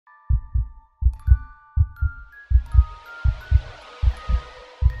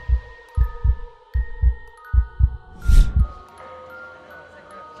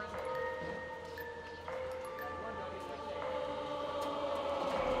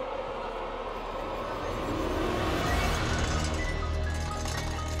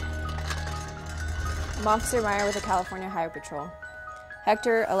I'm Officer Meyer with the California Highway Patrol.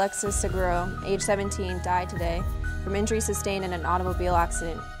 Hector Alexis Seguro, age 17, died today from injuries sustained in an automobile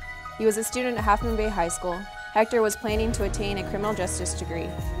accident. He was a student at Half Moon Bay High School. Hector was planning to attain a criminal justice degree.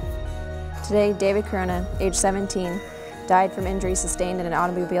 Today, David Corona, age 17, died from injuries sustained in an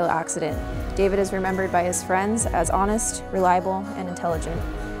automobile accident. David is remembered by his friends as honest, reliable, and intelligent.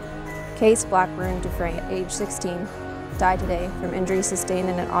 Case Blackburn Dufresne, age 16, died today from injuries sustained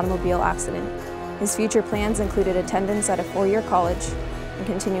in an automobile accident. His future plans included attendance at a four-year college and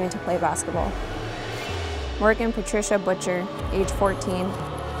continuing to play basketball. Morgan Patricia Butcher, age 14,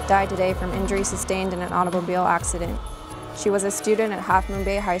 died today from injuries sustained in an automobile accident. She was a student at Half Moon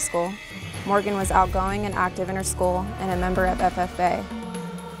Bay High School. Morgan was outgoing and active in her school and a member of FFA.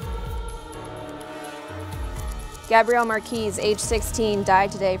 Gabrielle Marquez, age 16,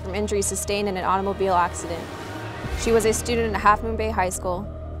 died today from injuries sustained in an automobile accident. She was a student at Half Moon Bay High School.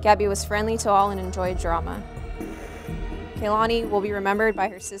 Gabby was friendly to all and enjoyed drama. Kaylani will be remembered by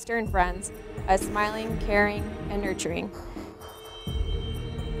her sister and friends as smiling, caring, and nurturing.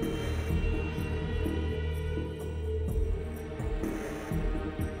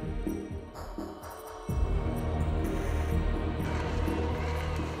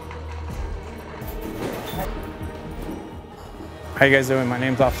 How you guys doing? My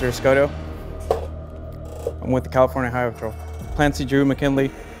name's Officer Escoto. I'm with the California Highway Patrol. Clancy Drew McKinley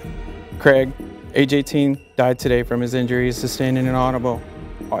Craig, age 18, died today from his injuries sustained in an automobile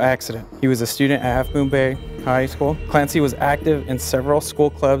accident. He was a student at Half Moon Bay High School. Clancy was active in several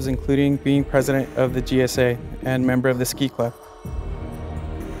school clubs, including being president of the GSA and member of the ski club.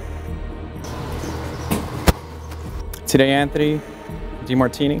 Today, Anthony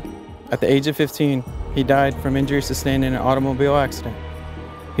DiMartini, at the age of 15, he died from injuries sustained in an automobile accident.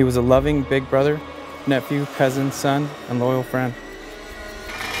 He was a loving big brother, nephew, cousin, son, and loyal friend.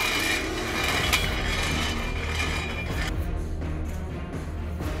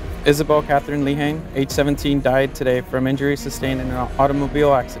 Isabel Catherine Lehane, age 17, died today from injuries sustained in an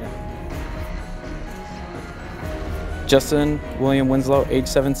automobile accident. Justin William Winslow, age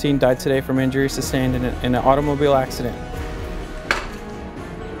 17, died today from injuries sustained in an automobile accident.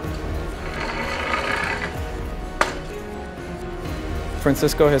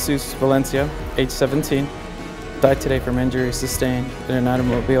 Francisco Jesus Valencia, age 17, died today from injuries sustained in an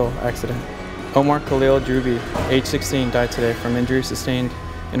automobile accident. Omar Khalil Drubi, age 16, died today from injuries sustained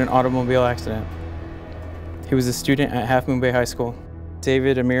in an automobile accident. He was a student at Half Moon Bay High School.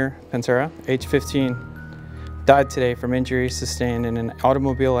 David Amir Pantera, age 15, died today from injuries sustained in an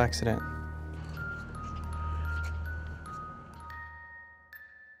automobile accident.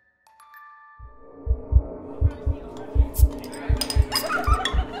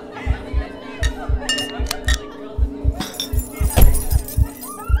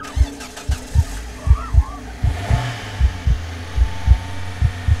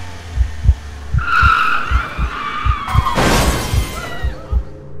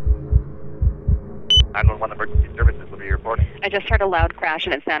 Emergency services will be reporting. I just heard a loud crash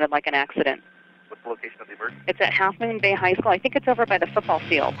and it sounded like an accident. What's the location of the emergency? It's at Half Moon Bay High School. I think it's over by the football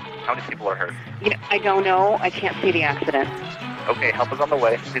field. How many people are hurt? I don't know. I can't see the accident. Okay, help is on the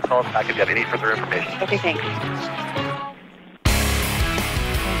way. Please call us back if you have any further information. Okay, thanks.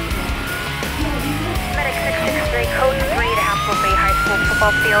 Medic 663, code 3 to Half Moon Bay High School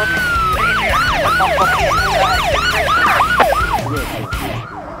football field.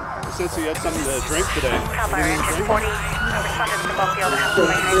 Since you had something to drink today. Calbar engine 40, responded to football field at Half Moon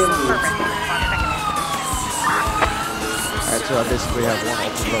Bay High School for emergency response mechanism. Alright, so I basically have one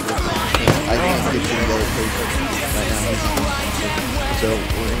open level. I can't get you the paper right now. So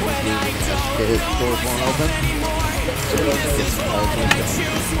we're going to get his doors one open. So we can get some fire going.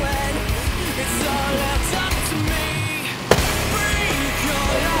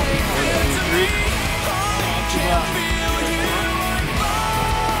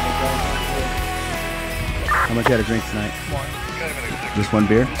 How much you had to drink tonight? One. Just one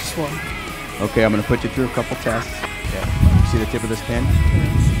beer? Just one. Okay, I'm going to put you through a couple tests. Yeah. See the tip of this pin?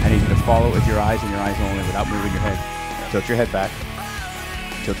 I need you to follow it with your eyes and your eyes only without moving your head. Tilt your head back.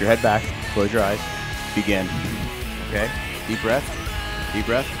 Tilt your head back. Close your eyes. Begin. Okay? Deep breath. Deep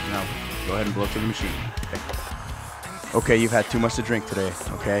breath. Now, go ahead and blow through the machine. Okay, you've had too much to drink today.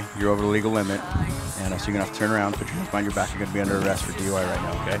 Okay? You're over the legal limit. And so you're going to have to turn around, put your hands behind your back. You're going to be under arrest for DUI right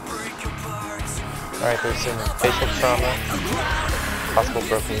now, okay? All right, there's some facial trauma, possible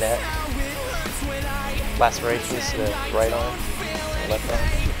broken neck, lacerations to the right arm, left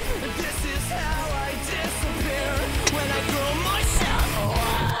arm.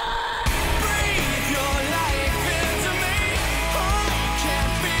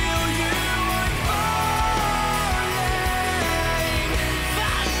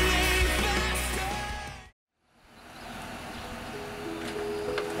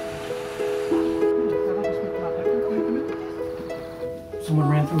 someone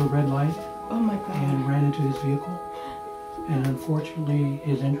ran through a red light. Oh my God. And ran into his vehicle. And unfortunately,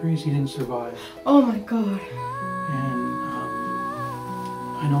 his injuries, he didn't survive. Oh my God. And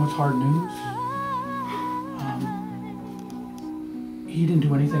I know it's hard news. He didn't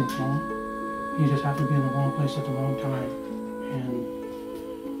do anything wrong. He just happened to be in the wrong place at the wrong time.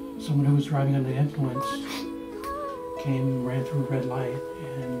 And someone who was driving under the influence came, ran through a red light,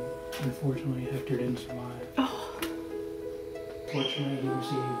 and unfortunately Hector didn't survive. Oh. Fortunately, he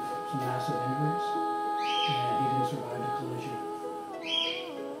received some massive injuries, and he didn't survive the collision.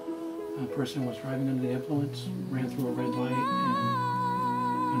 A person was driving under the influence, ran through a red light, and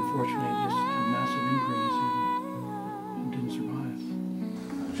unfortunately just had massive injuries and didn't survive.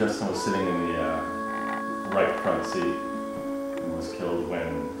 Justin was sitting in the right front seat and was killed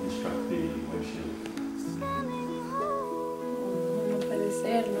when he struck the windshield. No puede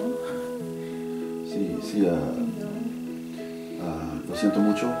ser, ¿no? Sí, lo siento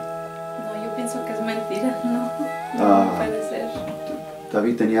mucho. No, yo pienso que es mentira, no. No puede ser.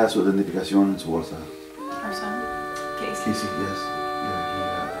 David tenía su identificación en su bolsa. Our son? Casey? Casey, yes.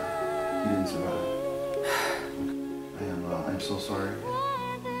 Yeah, he didn't survive. I'm so sorry.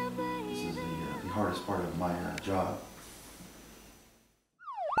 This is the hardest part of my job.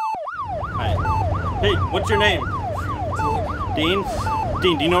 Hi. Hey, what's your name? Dean?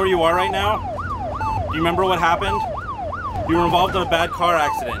 Dean, do you know where you are right now? Do you remember what happened? You were involved in a bad car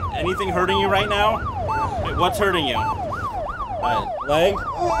accident. Anything hurting you right now? Wait, what's hurting you? Alright, leg?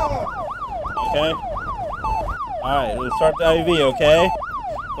 Okay. Alright, let's start the IV, okay?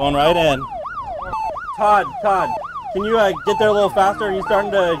 Going right in. Todd, can you get there a little faster? You're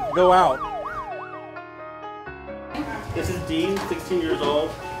starting to go out. This is Dean, 16 years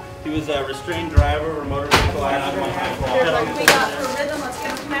old. He was a restrained driver of a motor vehicle accident. We got her rhythm, let's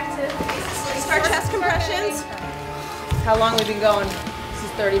get her connected. Start chest compressions. How long have we been going? This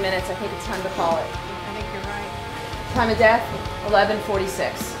is 30 minutes. I think it's time to call it. I think you're right. Time of death,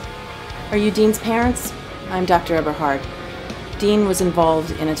 11:46. Are you Dean's parents? I'm Dr. Eberhard. Dean was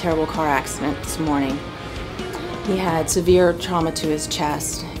involved in a terrible car accident this morning. He had severe trauma to his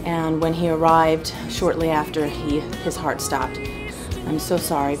chest, and when he arrived shortly after, his heart stopped. I'm so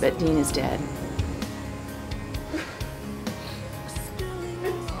sorry, but Dean is dead.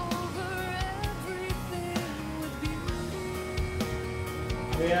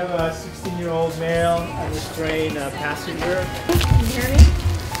 We have a 16-year-old male, unrestrained passenger. Can you hear me?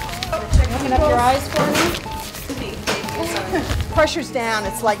 Open up your eyes for me. Pressure's down.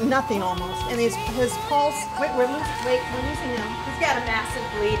 It's like nothing almost. And his pulse. Wait, we're losing him. He's got a massive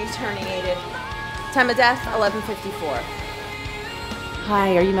bleed. He's herniated. Time of death, 11:54.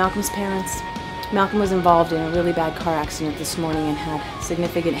 Hi, are you Malcolm's parents? Malcolm was involved in a really bad car accident this morning and had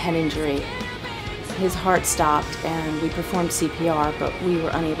significant head injury. His heart stopped and we performed CPR, but we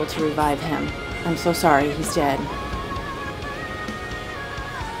were unable to revive him. I'm so sorry, he's dead.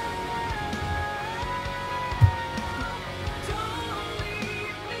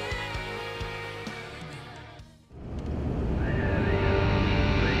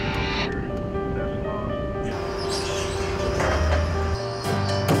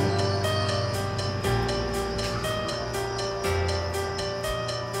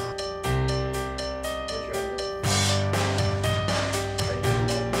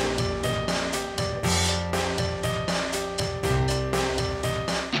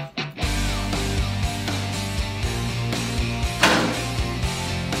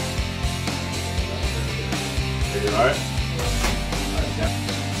 Alright?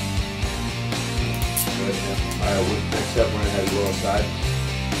 Alright, next step, we're gonna have you go outside.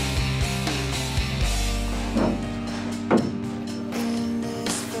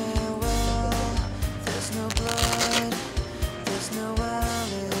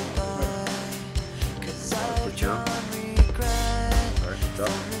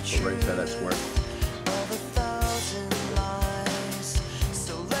 Right side, that's work.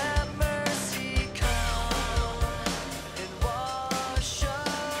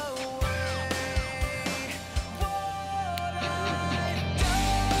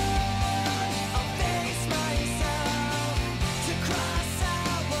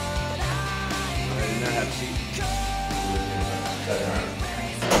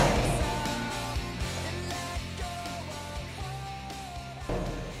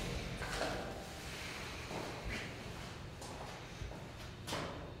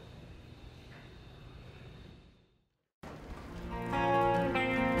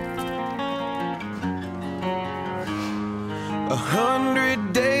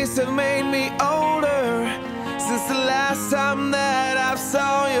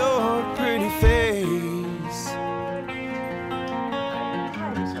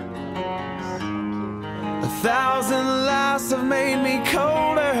 have made